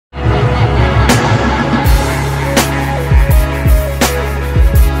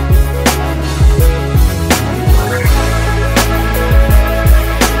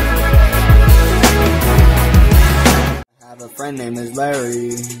is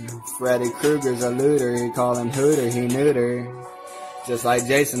Larry. Freddy Krueger's a looter, he call him Hooter, he neuter. Just like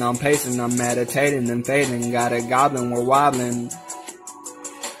Jason, I'm pacing, I'm meditating and fading. Got a goblin, we're wobbling.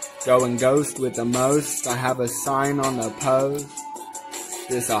 Going ghost with the most, I have a sign on the post.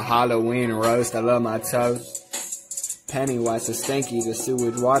 This a Halloween roast, I love my toast. Pennywise is stinky, the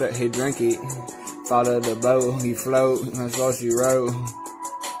sewage water, he drink it. Follow the boat, he float, that's all she wrote.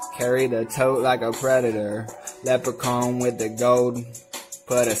 Carry the tote like a predator. Leprechaun with the gold,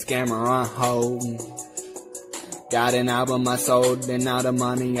 put a scammer on hold. Got an album I sold, then all the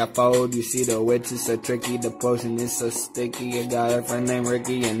money I fold. You see the witch is so tricky, the potion is so sticky. I got a friend named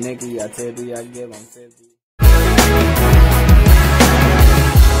Ricky and Nicky, I tell you I give them 50.